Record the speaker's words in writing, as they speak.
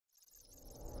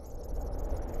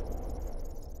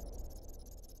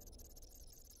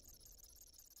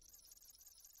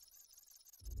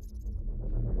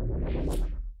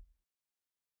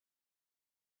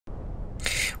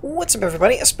What's up,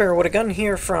 everybody? A Sparrow with a Gun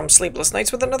here from Sleepless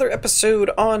Nights with another episode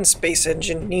on Space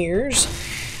Engineers.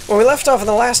 When we left off in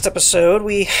the last episode,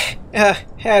 we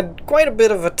had quite a bit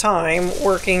of a time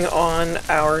working on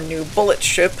our new bullet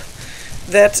ship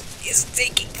that is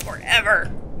taking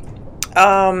forever.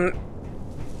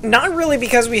 Not really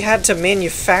because we had to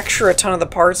manufacture a ton of the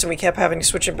parts and we kept having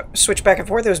to switch back and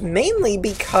forth. It was mainly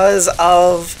because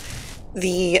of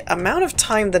the amount of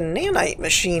time the nanite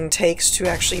machine takes to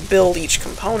actually build each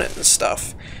component and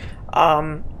stuff.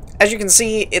 As you can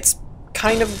see, it's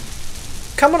kind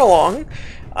of coming along.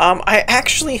 I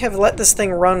actually have let this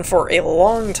thing run for a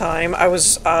long time. I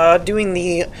was doing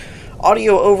the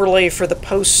audio overlay for the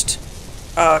post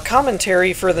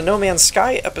commentary for the No Man's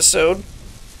Sky episode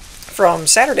from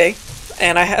Saturday,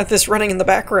 and I had this running in the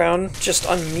background just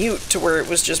on mute to where it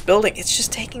was just building. It's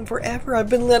just taking forever. I've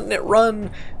been letting it run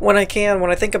when I can,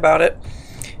 when I think about it,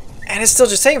 and it's still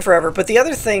just taking forever. But the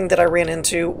other thing that I ran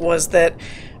into was that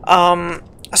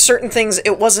certain things,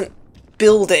 it wasn't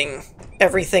building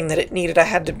everything that it needed. I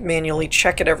had to manually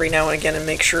check it every now and again and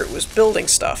make sure it was building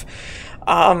stuff.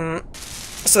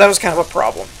 So that was kind of a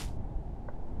problem.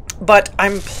 But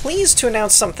I'm pleased to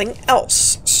announce something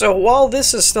else. So while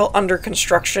this is still under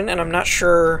construction, and I'm not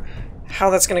sure how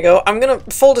that's going to go,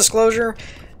 full disclosure,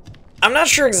 I'm not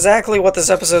sure exactly what this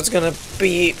episode's going to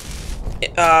be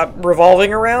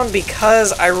revolving around,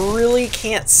 because I really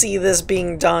can't see this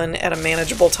being done at a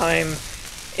manageable time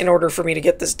in order for me to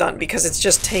get this done, because it's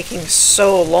just taking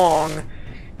so long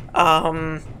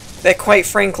that, quite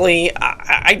frankly,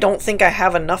 I don't think I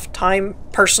have enough time,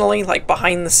 personally, like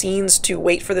behind the scenes, to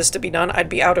wait for this to be done. I'd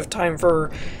be out of time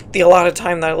for the allotted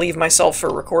time that I leave myself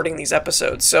for recording these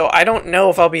episodes, so I don't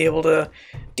know if I'll be able to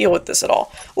deal with this at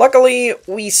all. Luckily,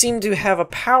 we seem to have a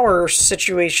power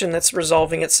situation that's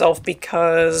resolving itself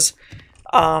because,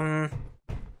 you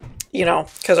know,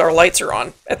 because our lights are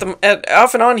on.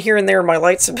 Off and on here and there, my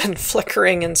lights have been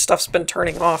flickering and stuff's been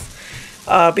turning off.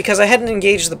 Because I hadn't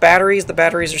engaged the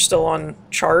batteries are still on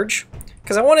charge,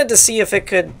 because I wanted to see if it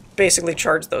could basically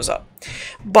charge those up.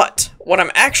 But what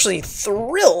I'm actually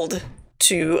thrilled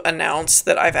to announce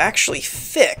that I've actually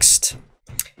fixed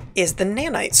is the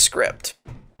nanite script.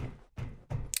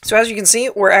 So as you can see,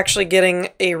 we're actually getting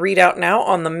a readout now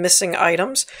on the missing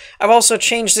items. I've also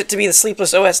changed it to be the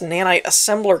Sleepless OS nanite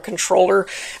assembler controller,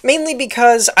 mainly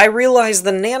because I realized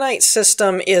the nanite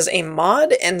system is a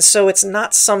mod, and so it's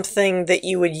not something that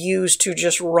you would use to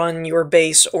just run your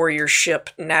base or your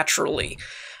ship naturally.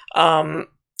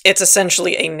 It's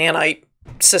essentially a nanite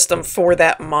system for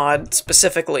that mod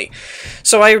specifically.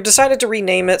 So I decided to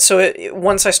rename it so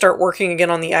once I start working again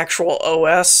on the actual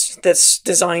OS that's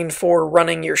designed for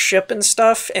running your ship and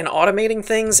stuff and automating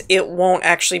things, it won't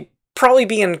actually probably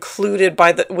be included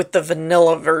with the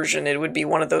vanilla version. It would be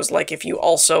one of those, like, if you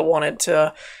also wanted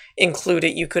to include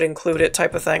it, you could include it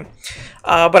type of thing.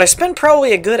 But I spent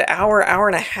probably a good hour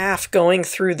and a half going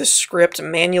through the script,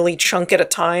 manually chunk at a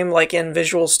time, like in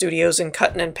Visual Studios, and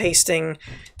cutting and pasting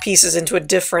pieces into a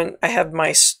different... I have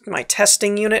my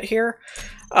testing unit here,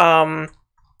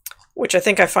 which I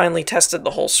think I finally tested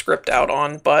the whole script out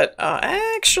on, but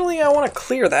actually I want to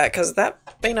clear that, because that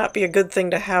may not be a good thing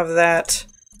to have that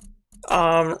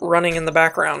running in the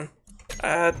background.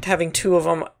 Having two of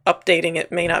them updating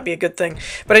it may not be a good thing.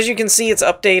 But as you can see, it's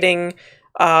updating.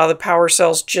 The power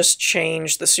cells just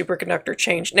changed. The superconductor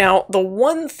changed. Now, the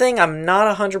one thing I'm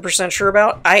not 100% sure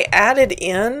about, I added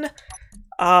in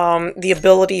the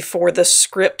ability for the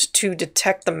script to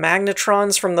detect the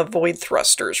magnetrons from the void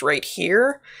thrusters right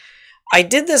here. I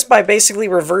did this by basically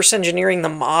reverse engineering the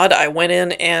mod. I went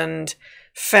in and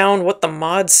found what the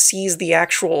mod sees the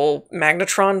actual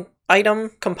magnetron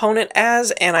item component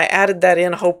as, and I added that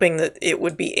in hoping that it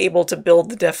would be able to build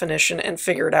the definition and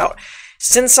figure it out.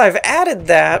 Since I've added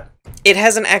that, it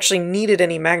hasn't actually needed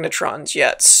any magnetrons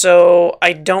yet, so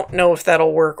I don't know if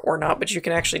that'll work or not, but you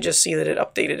can actually just see that it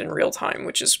updated in real time,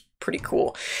 which is pretty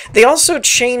cool. They also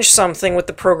changed something with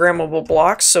the programmable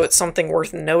blocks, so it's something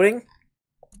worth noting.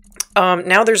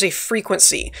 Now there's a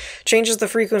frequency. Changes the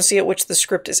frequency at which the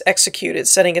script is executed.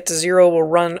 Setting it to 0 will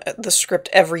run the script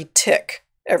every tick.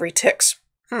 Every ticks.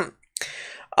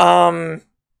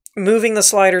 Moving the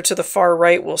slider to the far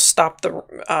right will stop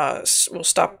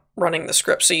running the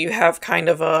script. So you have kind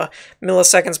of a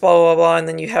milliseconds, blah, blah, blah, and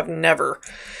then you have never.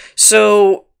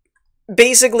 So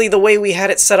basically the way we had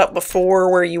it set up before,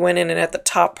 where you went in and at the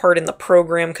top part in the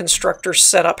program constructor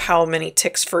set up how many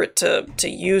ticks for it to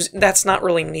use, that's not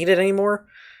really needed anymore.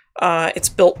 It's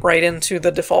built right into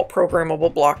the default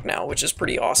programmable block now, which is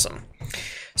pretty awesome.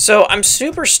 So I'm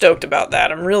super stoked about that.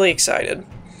 I'm really excited.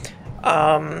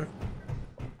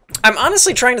 I'm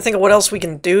honestly trying to think of what else we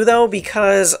can do, though,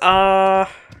 because I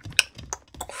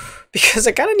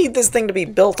kind of need this thing to be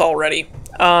built already.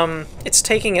 It's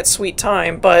taking its sweet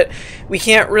time, but we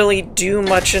can't really do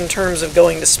much in terms of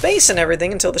going to space and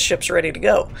everything until the ship's ready to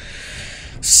go.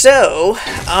 So,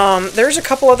 there's a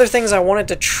couple other things I wanted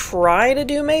to try to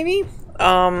do, maybe.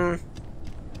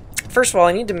 First of all,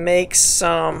 I need to make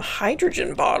some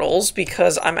hydrogen bottles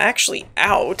because I'm actually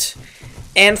out.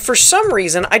 And for some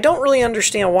reason, I don't really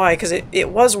understand why, because it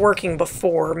was working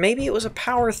before. Maybe it was a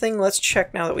power thing. Let's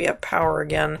check now that we have power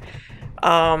again.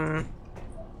 Isn't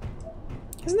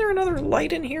there another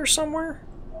light in here somewhere?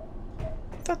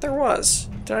 I thought there was.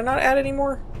 Did I not add any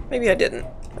more? Maybe I didn't.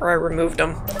 Or I removed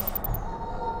them.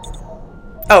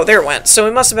 Oh, there it went. So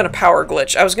it must have been a power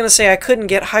glitch. I was going to say I couldn't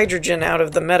get hydrogen out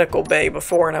of the medical bay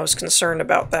before, and I was concerned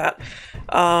about that.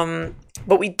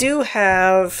 But we do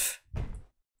have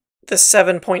the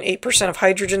 7.8% of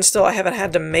hydrogen still. I haven't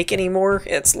had to make any more.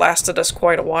 It's lasted us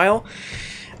quite a while.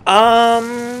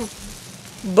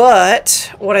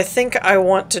 But what I think I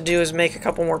want to do is make a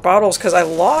couple more bottles because I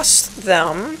lost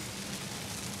them.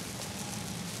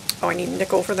 Oh, I need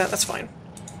nickel for that? That's fine.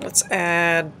 Let's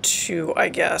add 2, I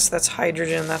guess. That's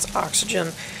hydrogen, that's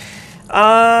oxygen.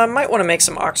 Might want to make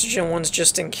some oxygen ones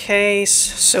just in case.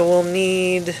 So we'll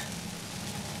need...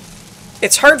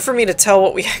 It's hard for me to tell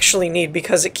what we actually need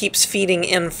because it keeps feeding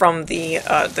in from the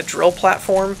drill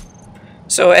platform.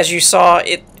 So as you saw,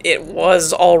 it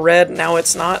was all red, now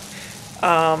it's not.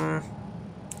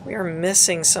 We are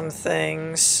missing some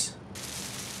things.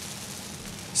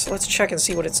 So let's check and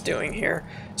see what it's doing here.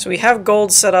 So we have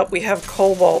gold set up, we have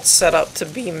cobalt set up to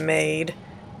be made.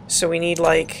 So we need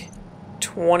like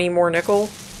 20 more nickel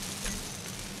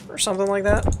or something like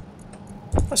that.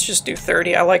 Let's just do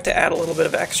 30. I like to add a little bit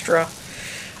of extra.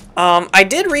 I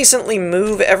did recently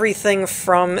move everything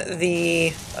from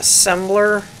the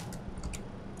assembler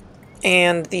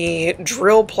and the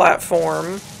drill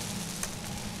platform.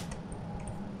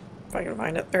 If I can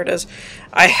find it. There it is.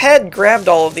 I had grabbed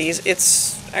all of these.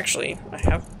 It's actually, I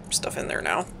have stuff in there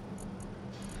now.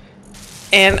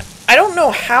 And I don't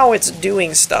know how it's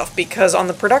doing stuff because on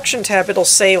the production tab it'll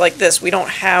say like this, we don't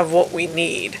have what we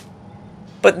need.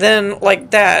 But then like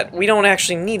that, we don't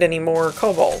actually need any more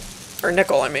cobalt. Or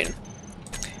nickel, I mean.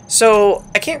 So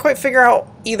I can't quite figure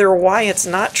out either why it's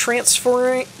not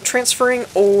transferring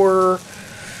or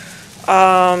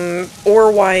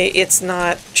why it's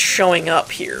not showing up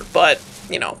here, but,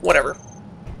 you know, whatever.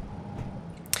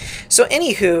 So,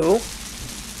 anywho,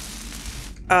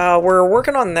 we're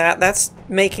working on that. That's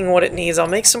making what it needs. I'll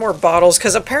make some more bottles,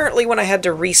 because apparently when I had to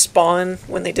respawn,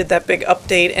 when they did that big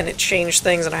update and it changed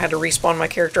things and I had to respawn my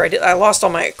character, I lost all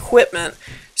my equipment,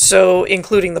 so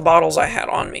including the bottles I had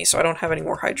on me, so I don't have any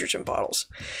more hydrogen bottles.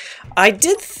 I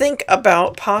did think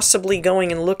about possibly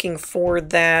going and looking for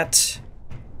that...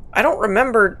 I don't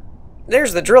remember...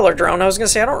 There's the driller drone. I was going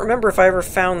to say, I don't remember if I ever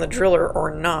found the driller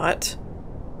or not.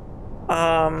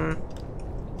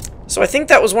 So I think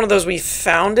that was one of those we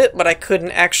found it, but I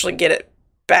couldn't actually get it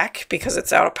back because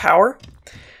it's out of power.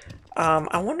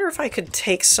 I wonder if I could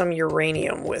take some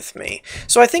uranium with me.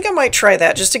 So I think I might try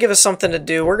that just to give us something to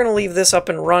do. We're going to leave this up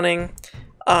and running,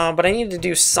 but I need to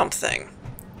do something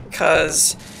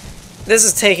because this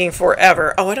is taking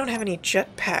forever. Oh, I don't have any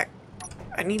jetpack.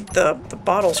 I need the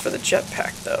bottles for the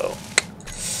jetpack, though.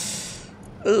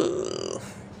 Ugh.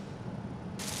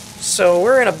 So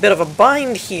we're in a bit of a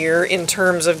bind here in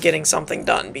terms of getting something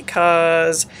done,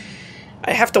 because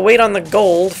I have to wait on the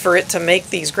gold for it to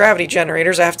make these gravity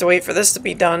generators. I have to wait for this to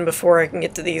be done before I can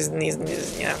get to these and these and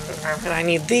these. Yeah, and I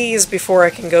need these before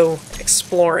I can go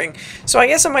exploring. So I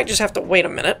guess I might just have to wait a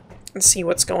minute and see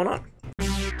what's going on.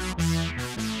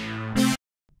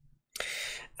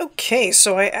 Okay,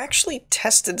 so I actually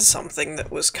tested something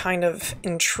that was kind of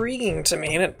intriguing to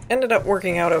me, and it ended up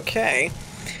working out okay,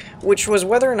 which was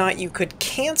whether or not you could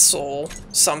cancel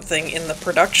something in the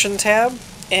production tab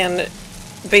and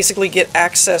basically get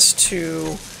access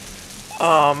to,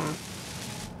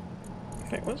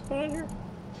 wait, what's going on here?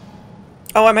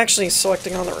 Oh, I'm actually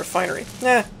selecting on the refinery.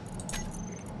 Nah.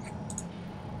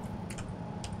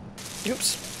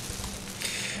 Oops.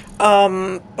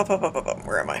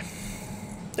 Where am I?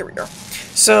 There we go.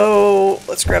 So,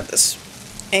 let's grab this.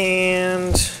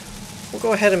 And we'll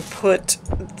go ahead and put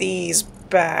these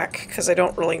back, because I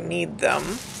don't really need them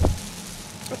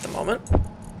at the moment. We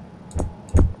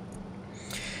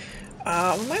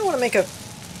might want to make a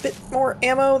bit more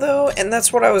ammo, though, and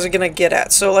that's what I was going to get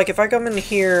at. So, like, if I come in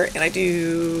here and I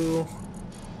do...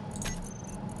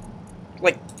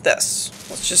 like this.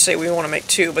 Let's just say we want to make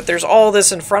 2, but there's all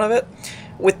this in front of it.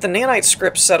 With the nanite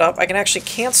script set up, I can actually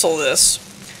cancel this.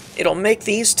 it'll make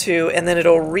these two, and then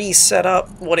it'll reset up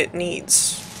what it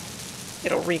needs.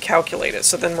 It'll recalculate it,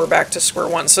 so then we're back to square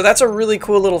one. So that's a really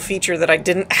cool little feature that I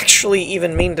didn't actually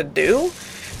even mean to do,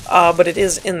 but it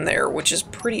is in there, which is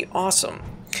pretty awesome.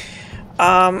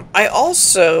 I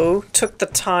also took the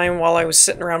time while I was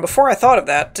sitting around, before I thought of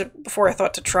that, before I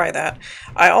thought to try that,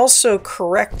 I also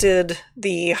corrected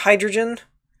the hydrogen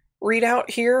readout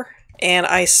here, and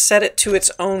I set it to its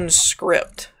own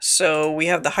script. So we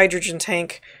have the hydrogen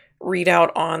tank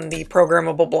readout on the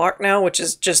programmable block now, which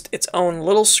is just its own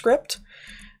little script.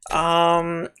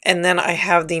 And then I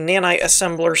have the nanite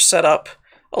assembler set up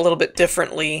a little bit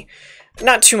differently.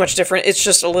 Not too much different, it's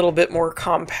just a little bit more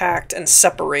compact and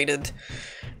separated.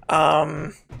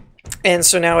 And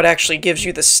so now it actually gives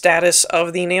you the status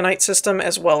of the nanite system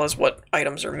as well as what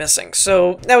items are missing.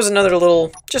 So that was another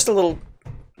little, just a little,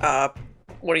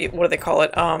 what do they call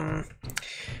it?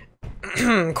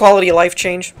 Quality of life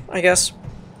change, I guess.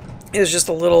 It was just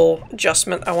a little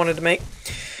adjustment I wanted to make.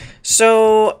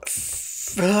 So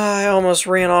I almost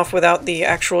ran off without the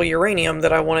actual uranium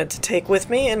that I wanted to take with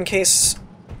me in case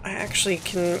I actually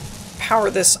can power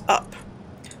this up.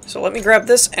 So let me grab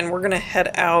this, and we're gonna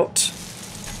head out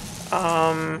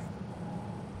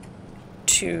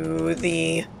to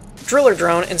the driller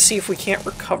drone and see if we can't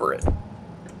recover it.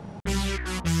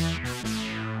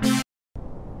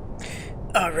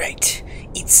 Alright,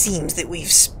 it seems that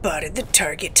we've spotted the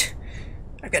target.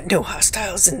 I've got no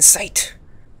hostiles in sight.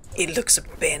 It looks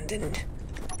abandoned.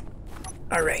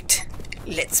 Alright,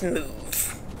 let's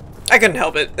move. I couldn't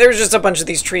help it. There was just a bunch of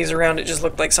these trees around. It just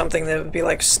looked like something that would be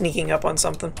like sneaking up on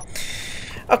something.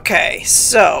 Okay,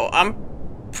 so I'm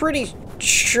pretty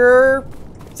sure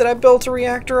that I built a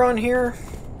reactor on here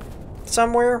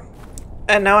somewhere.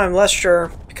 And now I'm less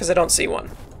sure because I don't see one.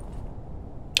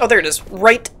 Oh, there it is.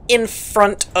 Right in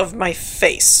front of my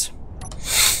face.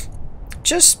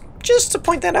 Just to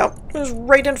point that out. It was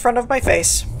right in front of my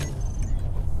face.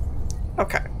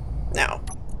 Okay, now,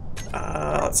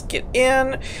 let's get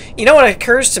in. You know what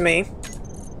occurs to me?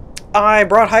 I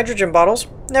brought hydrogen bottles,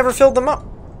 never filled them up.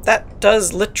 That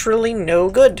does literally no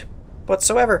good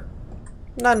whatsoever.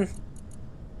 None.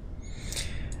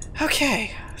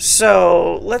 Okay,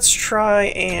 so let's try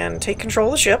and take control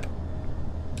of the ship.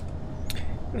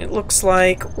 It looks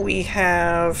like we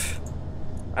have...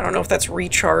 I don't know if that's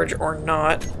recharge or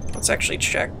not. Let's actually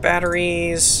check.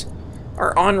 Batteries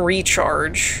are on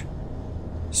recharge.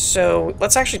 So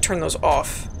let's actually turn those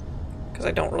off, because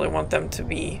I don't really want them to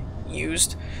be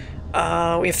used. We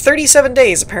have 37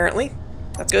 days, apparently.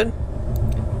 That's good.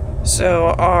 So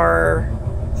our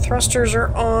thrusters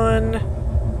are on.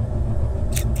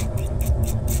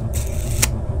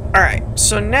 Alright,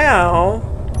 so now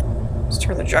let's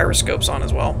turn the gyroscopes on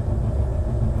as well.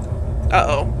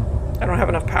 Uh-oh. I don't have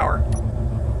enough power.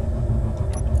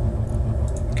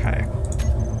 Okay.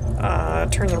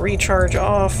 Turn the recharge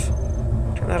off.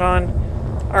 Turn that on.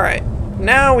 Alright,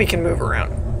 now we can move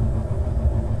around.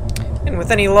 And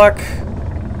with any luck,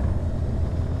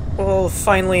 we'll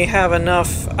finally have enough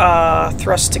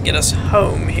thrust to get us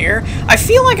home here. I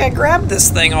feel like I grabbed this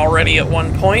thing already at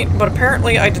one point, but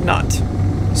apparently I did not.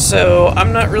 So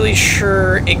I'm not really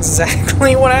sure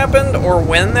exactly what happened, or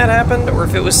when that happened, or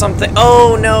if it was something...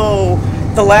 Oh no!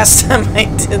 The last time I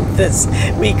did this,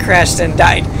 we crashed and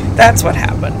died. That's what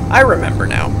happened. I remember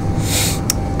now.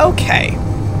 Okay.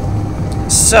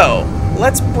 So,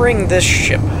 let's bring this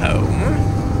ship home.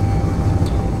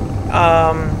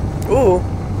 Ooh.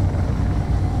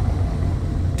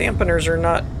 Dampeners are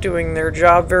not doing their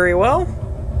job very well.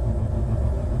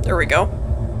 There we go.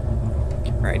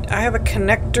 Alright, I have a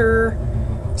connector.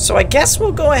 So I guess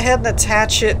we'll go ahead and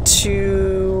attach it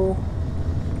to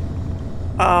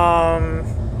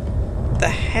the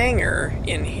hangar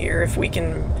in here, if we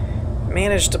can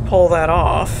manage to pull that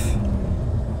off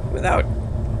without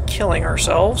killing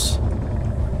ourselves.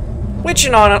 Which,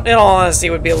 in all honesty,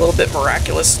 would be a little bit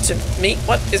miraculous to me.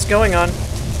 What is going on?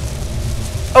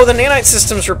 Oh, the nanite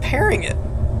system's repairing it.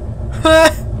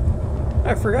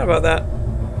 I forgot about that.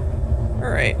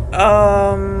 Alright,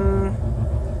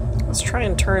 let's try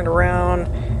and turn it around.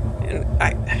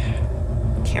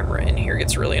 And camera in here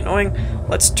gets really annoying.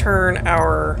 Let's turn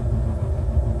our...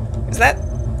 Is that...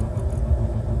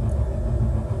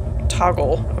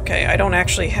 Toggle. Okay, I don't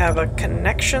actually have a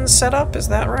connection set up, is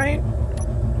that right?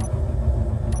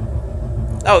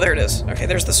 Oh, there it is. Okay,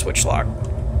 there's the switch lock.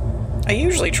 I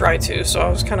usually try to, so I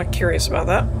was kind of curious about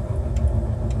that.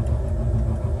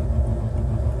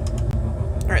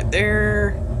 Alright,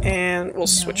 there, and we'll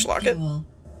switch lock it.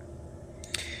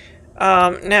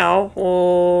 Now,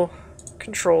 we'll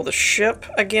control the ship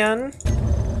again.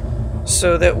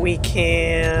 so that we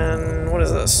can... What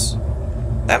is this?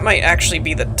 That might actually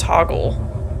be the toggle.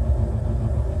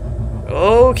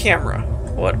 Oh, camera.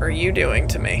 What are you doing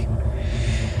to me?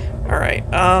 Alright,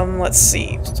 let's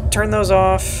see. Turn those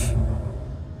off.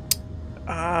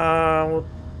 Are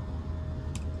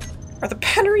the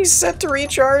batteries set to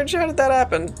recharge? How did that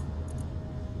happen?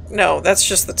 No, that's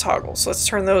just the toggle. So let's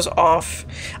turn those off.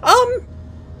 Or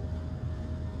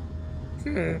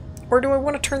do I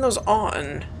want to turn those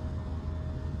on?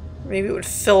 Maybe it would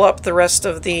fill up the rest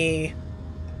of the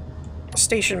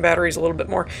station batteries a little bit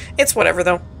more. It's whatever,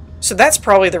 though. So that's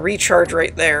probably the recharge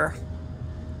right there.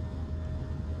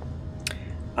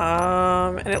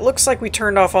 And it looks like we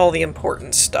turned off all the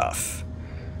important stuff.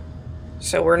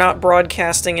 So we're not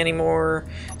broadcasting anymore.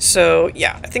 So,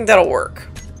 yeah, I think that'll work.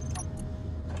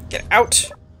 Get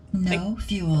out. No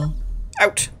fuel.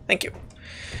 Out. Thank you.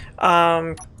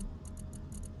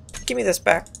 Give me this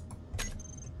back.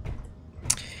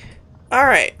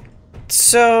 Alright.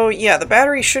 So, yeah, the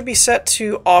battery should be set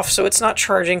to off so it's not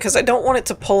charging, because I don't want it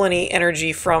to pull any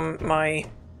energy from my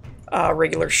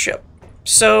regular ship.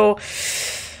 So,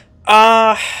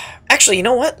 actually, you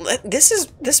know what?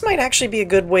 This might actually be a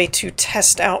good way to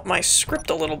test out my script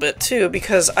a little bit, too,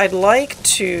 because I'd like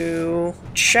to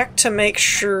check to make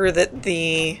sure that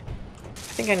I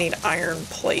think I need iron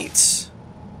plates.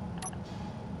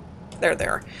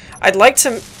 There. I'd like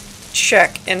to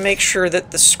check and make sure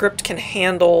that the script can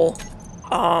handle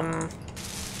hold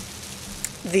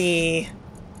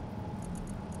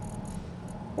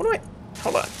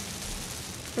on.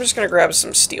 I'm just gonna grab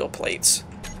some steel plates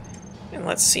and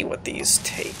let's see what these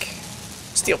take.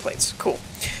 Steel plates, cool.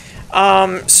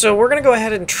 So we're gonna go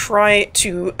ahead and try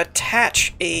to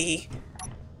attach a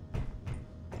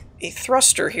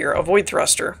thruster here, a void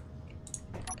thruster,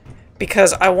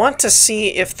 because I want to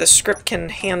see if the script can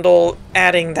handle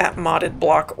adding that modded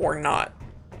block or not.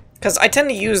 Because I tend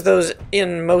to use those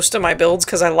in most of my builds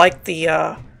because I like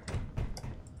the...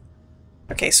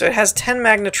 Okay, so it has 10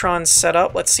 magnetrons set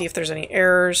up. Let's see if there's any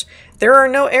errors. There are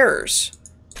no errors.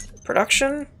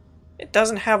 Production? It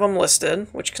doesn't have them listed,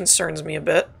 which concerns me a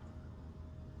bit.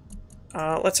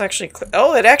 Let's actually...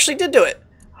 Oh, it actually did do it!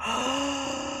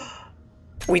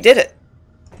 We did it!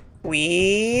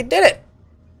 We did it!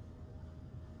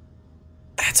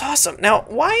 That's awesome. Now,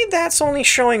 why that's only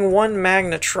showing one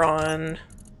magnetron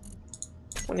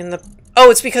when in the...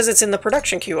 Oh, it's because it's in the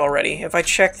production queue already. If I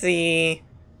check the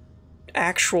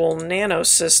actual nano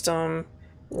system,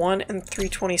 1 and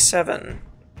 327.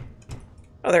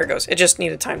 Oh, there it goes. It just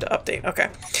needed time to update. Okay.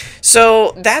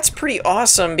 So that's pretty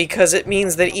awesome because it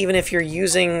means that even if you're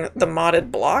using the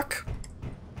modded block,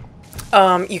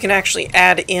 you can actually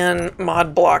add in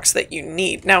mod blocks that you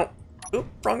need. Now, oop,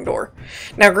 wrong door.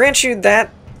 Now, grant you,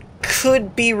 that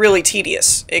could be really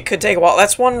tedious. It could take a while.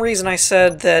 That's one reason I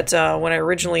said that when I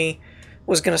originally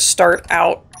was going to start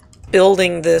out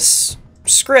building this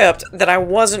script, that I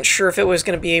wasn't sure if it was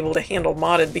going to be able to handle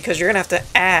modded, because you're going to have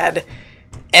to add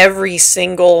every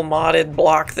single modded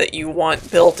block that you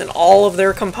want built and all of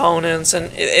their components,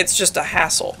 and it's just a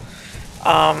hassle.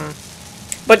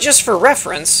 But just for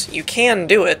reference, you can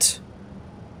do it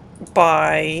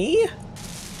by...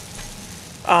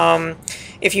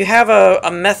 if you have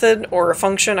a method or a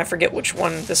function, I forget which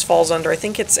one this falls under. I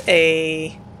think it's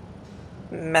a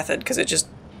method, because it just...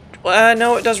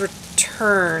 no, it does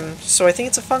return, so I think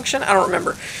it's a function? I don't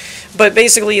remember. But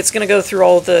basically, it's going to go through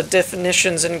all the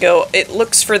definitions and go, it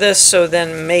looks for this, so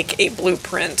then make a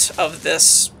blueprint of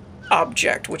this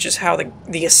object, which is how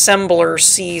the assembler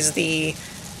sees the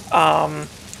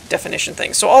definition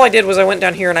thing. So all I did was I went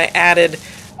down here and I added...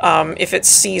 if it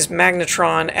sees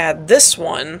magnetron, add this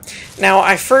one. Now,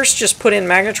 I first just put in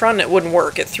magnetron and it wouldn't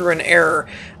work. It threw an error.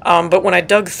 But when I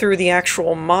dug through the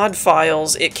actual mod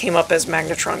files, it came up as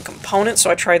magnetron component,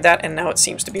 so I tried that and now it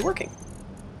seems to be working.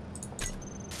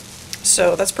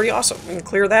 So that's pretty awesome. We can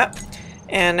clear that,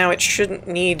 and now it shouldn't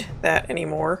need that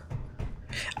anymore.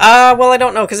 Well, I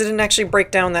don't know, because it didn't actually break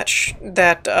down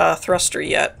that thruster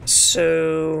yet,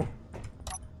 so...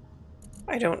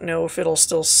 I don't know if it'll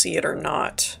still see it or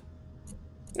not.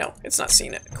 No, it's not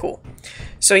seeing it. Cool.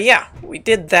 So yeah, we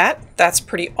did that. That's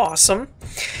pretty awesome.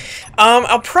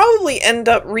 I'll probably end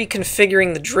up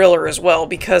reconfiguring the driller as well,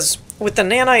 because with the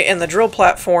nanite and the drill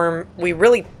platform, we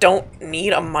really don't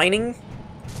need a mining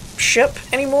ship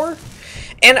anymore.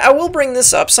 And I will bring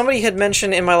this up. Somebody had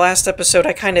mentioned in my last episode,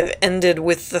 I kind of ended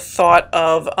with the thought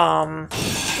of... I'm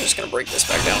just going to break this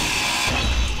back down.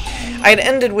 I had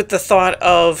ended with the thought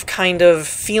of kind of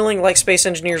feeling like Space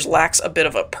Engineers lacks a bit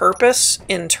of a purpose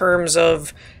in terms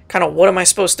of kind of what am I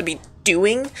supposed to be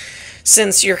doing,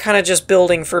 since you're kind of just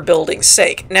building for building's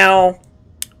sake. Now,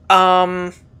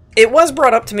 It was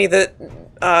brought up to me that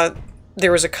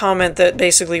there was a comment that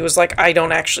basically was like, I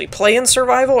don't actually play in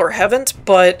survival or haven't,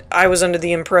 but I was under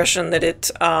the impression that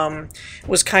it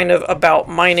was kind of about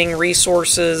mining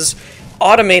resources,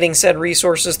 automating said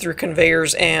resources through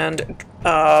conveyors and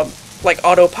like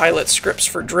autopilot scripts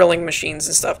for drilling machines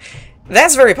and stuff.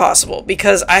 That's very possible,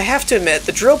 because I have to admit,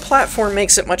 the drill platform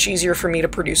makes it much easier for me to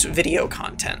produce video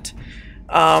content.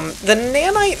 The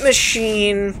nanite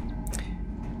machine...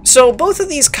 So both of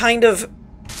these kind of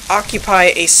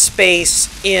occupy a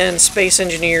space in Space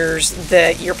Engineers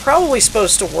that you're probably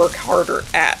supposed to work harder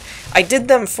at. I did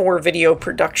them for video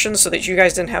production so that you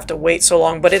guys didn't have to wait so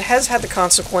long, but it has had the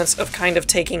consequence of kind of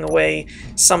taking away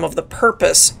some of the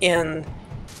purpose in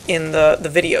the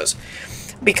videos.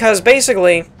 Because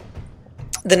basically,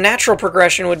 the natural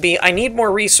progression would be, I need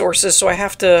more resources, so I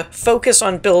have to focus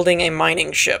on building a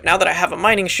mining ship. Now that I have a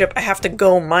mining ship, I have to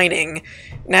go mining.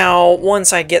 Now,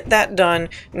 once I get that done,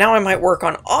 now I might work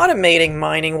on automating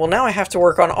mining. Well, now I have to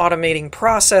work on automating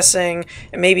processing,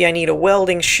 and maybe I need a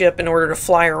welding ship in order to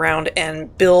fly around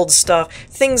and build stuff,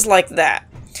 things like that.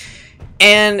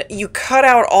 And you cut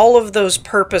out all of those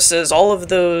purposes, all of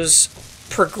those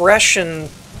progression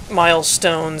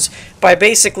milestones by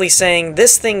basically saying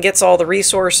this thing gets all the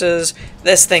resources,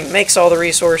 this thing makes all the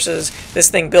resources, this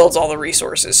thing builds all the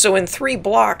resources. So in 3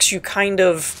 blocks you kind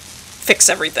of fix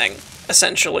everything,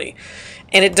 essentially.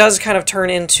 And it does kind of turn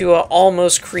into an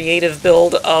almost creative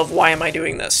build of why am I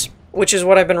doing this? Which is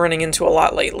what I've been running into a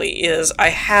lot lately, is I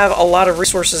have a lot of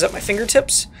resources at my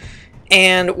fingertips,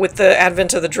 and with the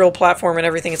advent of the drill platform and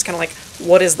everything, it's kind of like,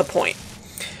 what is the point?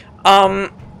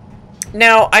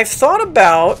 Now, I've thought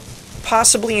about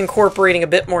possibly incorporating a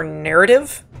bit more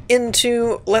narrative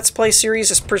into Let's Play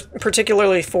series,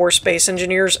 particularly for Space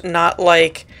Engineers, not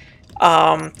like...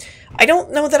 I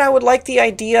don't know that I would like the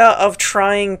idea of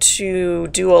trying to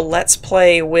do a Let's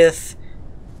Play with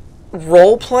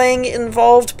role-playing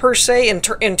involved, per se,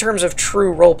 in terms of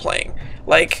true role-playing.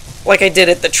 Like I did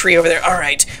at the tree over there.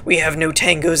 Alright, we have no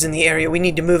tangos in the area, we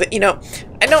need to move it. You know,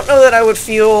 I don't know that I would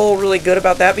feel really good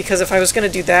about that, because if I was going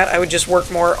to do that, I would just work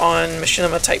more on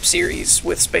machinima-type series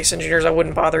with Space Engineers. I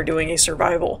wouldn't bother doing a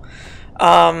survival.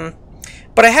 But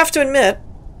I have to admit,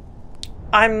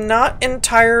 I'm not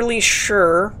entirely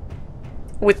sure,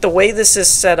 with the way this is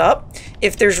set up,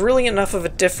 if there's really enough of a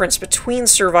difference between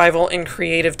survival and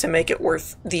creative to make it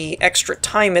worth the extra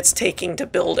time it's taking to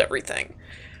build everything.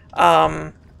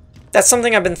 That's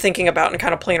something I've been thinking about and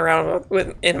kind of playing around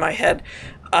with in my head.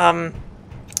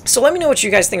 So let me know what you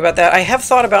guys think about that. I have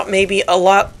thought about maybe a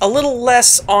little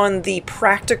less on the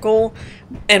practical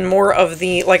and more of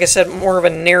the, like I said, more of a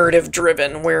narrative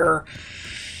driven, where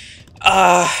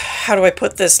how do I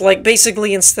put this? Like,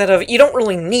 basically, instead of... You don't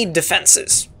really need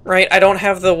defenses, right? I don't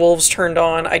have the wolves turned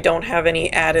on. I don't have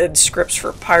any added scripts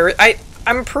for pirate.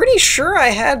 I'm pretty sure I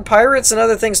had pirates and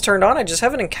other things turned on. I just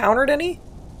haven't encountered any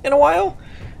in a while.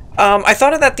 I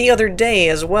thought of that the other day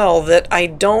as well, that I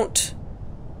don't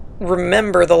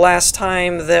remember the last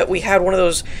time that we had one of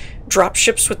those drop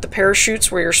ships with the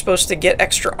parachutes where you're supposed to get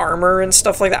extra armor and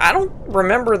stuff like that. I don't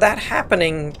remember that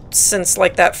happening since,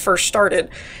 like, that first started.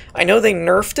 I know they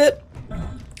nerfed it.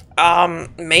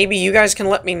 Maybe you guys can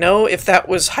let me know if that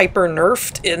was hyper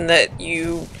nerfed in that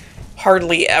you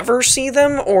hardly ever see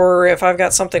them, or if I've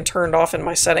got something turned off in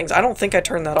my settings. I don't think I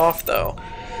turned that off, though.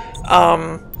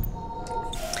 But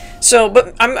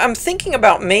I'm thinking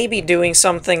about maybe doing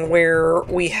something where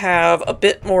we have a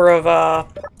bit more of a...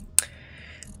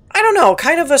 I don't know,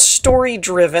 kind of a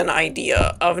story-driven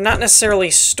idea of not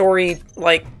necessarily story,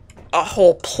 like a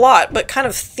whole plot, but kind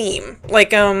of theme.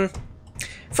 Like,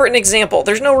 for an example,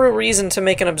 there's no real reason to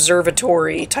make an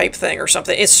observatory type thing or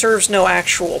something. It serves no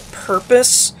actual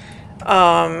purpose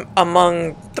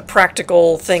among the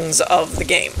practical things of the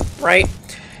game, right?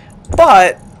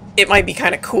 But it might be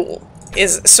kind of cool.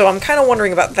 So I'm kind of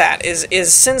wondering about that.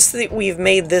 Is since we've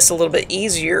made this a little bit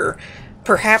easier,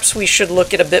 perhaps we should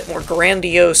look at a bit more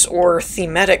grandiose or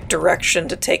thematic direction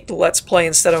to take the Let's Play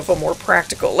instead of a more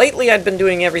practical. Lately, I'd been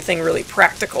doing everything really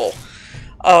practical,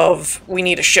 of we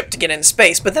need a ship to get into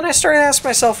space. But then I started to ask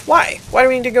myself, why? Why do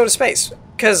we need to go to space?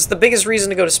 Because the biggest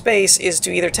reason to go to space is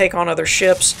to either take on other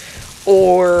ships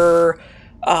or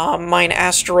mine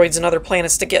asteroids and other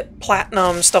planets to get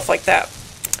platinum, stuff like that.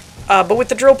 But with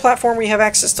the drill platform, we have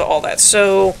access to all that.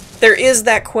 So there is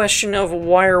that question of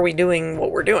why are we doing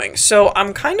what we're doing. So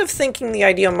I'm kind of thinking the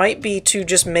idea might be to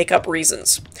just make up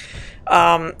reasons.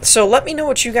 So let me know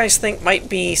what you guys think might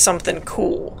be something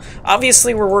cool.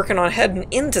 Obviously, we're working on heading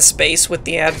into space with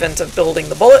the advent of building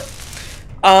the Bullet.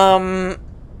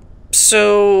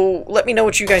 So let me know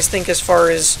what you guys think as far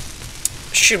as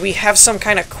should we have some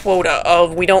kind of quota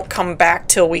of we don't come back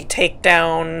till we take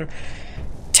down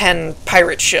 10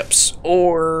 pirate ships,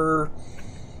 or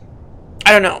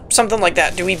I don't know, something like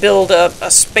that? Do we build a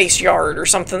space yard or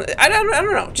something? I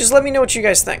don't know. Just let me know what you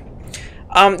guys think.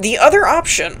 The other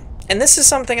option, and this is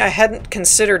something I hadn't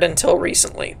considered until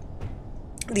recently,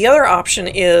 the other option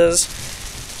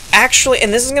is actually,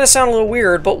 and this is going to sound a little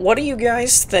weird, but what do you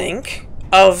guys think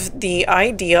of the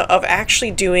idea of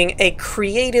actually doing a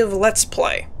creative Let's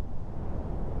Play?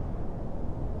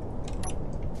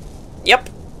 Yep,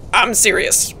 I'm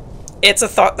serious. It's a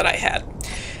thought that I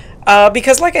had.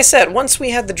 Because like I said, once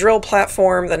we had the drill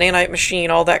platform, the nanite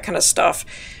machine, all that kind of stuff,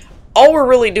 all we're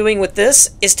really doing with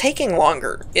this is taking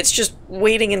longer. It's just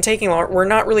waiting and taking longer. We're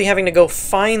not really having to go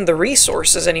find the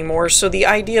resources anymore, so the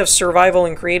idea of survival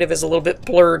and creative is a little bit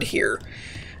blurred here.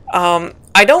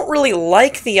 I don't really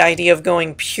like the idea of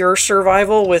going pure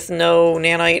survival with no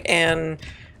nanite and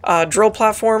drill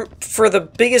platform, for the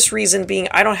biggest reason being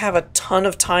I don't have a ton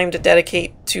of time to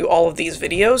dedicate to all of these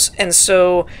videos, and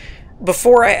so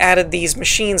before I added these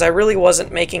machines, I really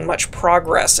wasn't making much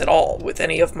progress at all with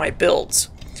any of my builds.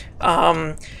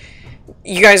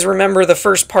 You guys remember the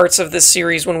first parts of this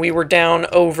series when we were down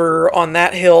over on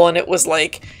that hill, and it was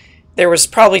like there was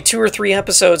probably 2 or 3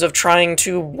 episodes of trying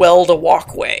to weld a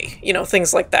walkway, you know,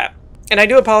 things like that. And I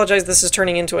do apologize, this is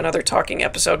turning into another talking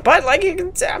episode, but like you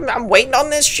can see, I'm waiting on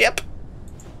this ship.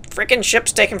 Frickin'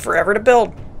 ship's taking forever to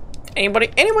build.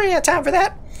 Anybody have time for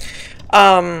that?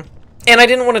 And I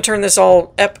didn't want to turn this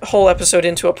whole episode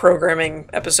into a programming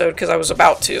episode, because I was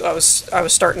about to. I was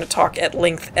starting to talk at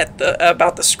length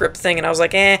about the script thing, and I was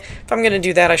like, if I'm going to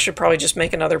do that, I should probably just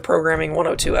make another Programming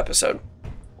 102 episode.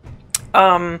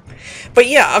 But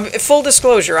yeah, full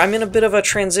disclosure, I'm in a bit of a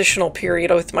transitional period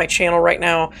with my channel right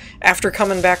now. After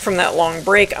coming back from that long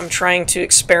break, I'm trying to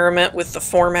experiment with the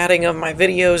formatting of my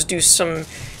videos, do some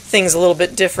things a little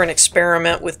bit different,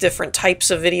 experiment with different types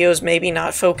of videos, maybe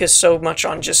not focus so much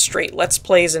on just straight Let's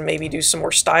Plays, and maybe do some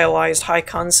more stylized,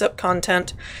 high-concept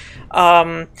content.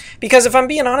 Because if I'm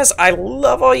being honest, I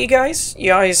love all you guys.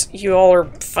 You all are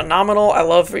phenomenal. I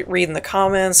love reading the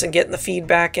comments and getting the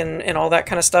feedback and all that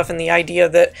kind of stuff, and the idea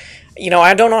that, you know,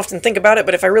 I don't often think about it,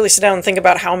 but if I really sit down and think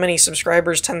about how many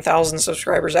subscribers 10,000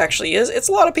 subscribers actually is, it's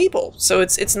a lot of people. So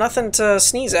it's nothing to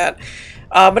sneeze at.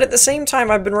 But at the same time,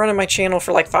 I've been running my channel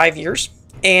for like 5 years,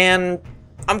 and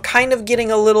I'm kind of getting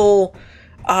a little,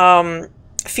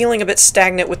 feeling a bit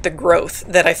stagnant with the growth,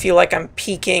 that I feel like I'm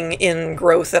peaking in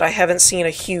growth, that I haven't seen a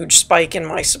huge spike in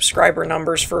my subscriber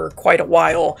numbers for quite a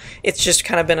while. It's just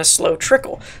kind of been a slow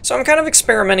trickle. So I'm kind of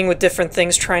experimenting with different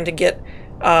things, trying to get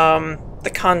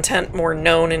the content more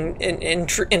known and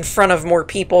in front of more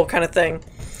people, kind of thing.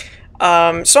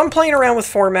 So I'm playing around with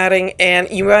formatting, and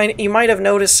you might have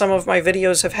noticed some of my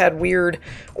videos have had weird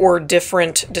or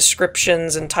different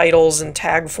descriptions and titles and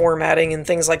tag formatting and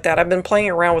things like that. I've been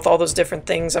playing around with all those different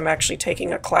things. I'm actually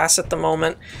taking a class at the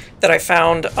moment that I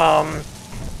found,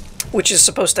 which is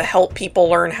supposed to help people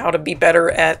learn how to be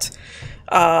better at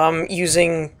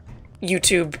using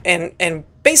YouTube and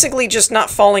basically just not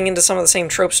falling into some of the same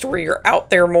tropes to where you're out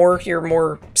there more, you're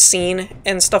more seen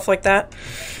and stuff like that.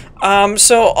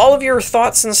 So all of your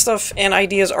thoughts and stuff and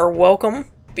ideas are welcome,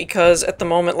 because at the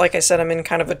moment, like I said, I'm in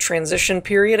kind of a transition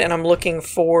period, and I'm looking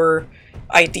for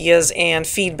ideas and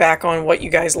feedback on what you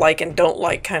guys like and don't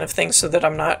like, kind of thing, so that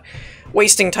I'm not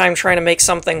wasting time trying to make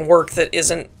something work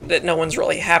that no one's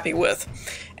really happy with.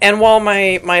 And while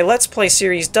my Let's Play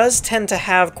series does tend to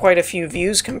have quite a few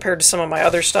views compared to some of my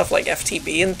other stuff like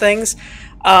FTB and things,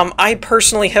 I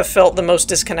personally have felt the most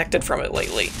disconnected from it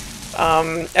lately.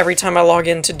 Every time I log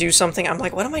in to do something, I'm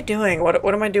like, what am I doing?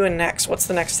 What am I doing next? What's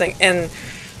the next thing? And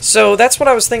so that's what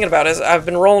I was thinking about, is I've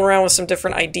been rolling around with some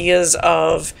different ideas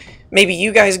of maybe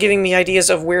you guys giving me ideas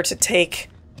of where to take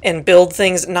and build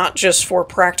things, not just for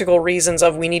practical reasons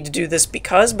of we need to do this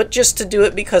because, but just to do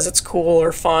it because it's cool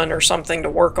or fun or something to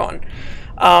work on.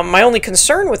 My only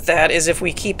concern with that is if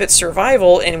we keep it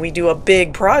survival and we do a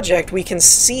big project, we can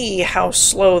see how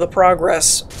slow the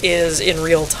progress is in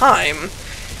real time.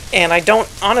 And I don't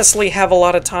honestly have a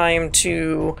lot of time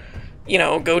to, you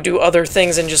know, go do other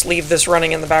things and just leave this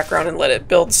running in the background and let it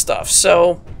build stuff.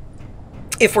 So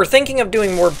if we're thinking of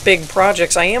doing more big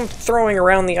projects, I am throwing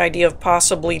around the idea of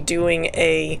possibly doing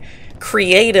a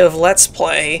creative Let's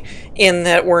Play, in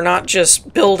that we're not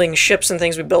just building ships and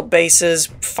things, we build bases,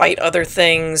 fight other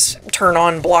things, turn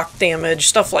on block damage,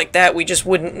 stuff like that. We just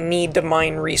wouldn't need to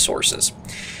mine resources.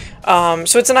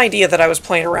 So it's an idea that I was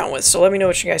playing around with, so let me know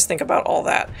what you guys think about all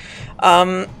that.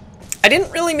 I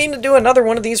didn't really mean to do another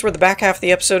one of these where the back half of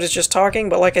the episode is just talking,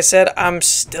 but like I said, I'm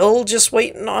still just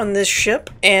waiting on this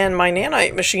ship, and my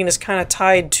nanite machine is kind of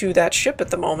tied to that ship at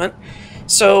the moment.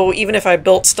 So even if I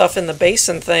built stuff in the base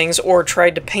and things, or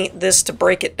tried to paint this to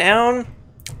break it down,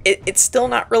 it's still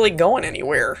not really going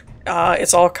anywhere.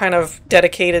 It's all kind of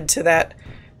dedicated to that,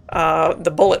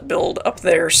 the bullet build up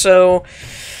there. So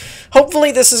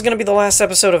hopefully this is going to be the last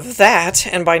episode of that,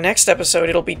 and by next episode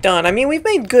it'll be done. I mean, we've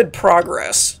made good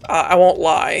progress, I won't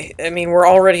lie. I mean, we're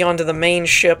already onto the main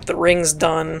ship, the ring's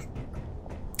done,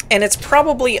 and it's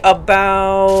probably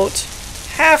about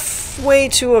halfway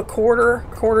to a quarter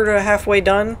to halfway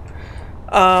done.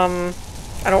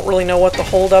 I don't really know what the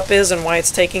holdup is and why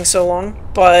it's taking so long,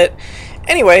 but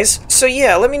anyways, so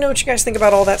yeah, let me know what you guys think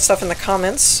about all that stuff in the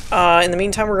comments. In the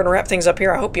meantime, we're going to wrap things up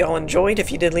here. I hope you all enjoyed.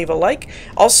 If you did, leave a like.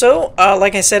 Also,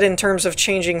 like I said, in terms of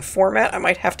changing format, I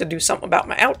might have to do something about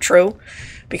my outro,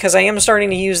 because I am starting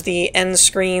to use the end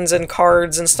screens and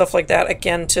cards and stuff like that,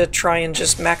 again, to try and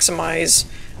just maximize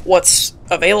what's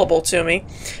available to me.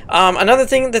 Another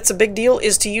thing that's a big deal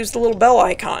is to use the little bell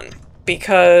icon,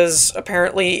 because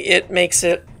apparently it makes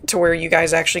it to where you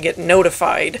guys actually get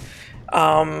notified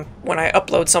when I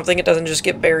upload something. It doesn't just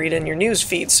get buried in your news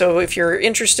feed. So if you're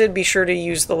interested, be sure to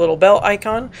use the little bell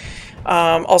icon.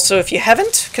 Also, if you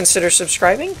haven't, consider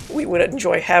subscribing. We would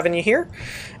enjoy having you here.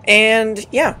 And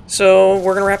yeah, so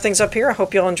we're going to wrap things up here. I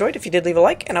hope you all enjoyed. If you did, leave a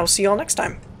like, and I'll see you all next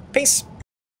time. Peace.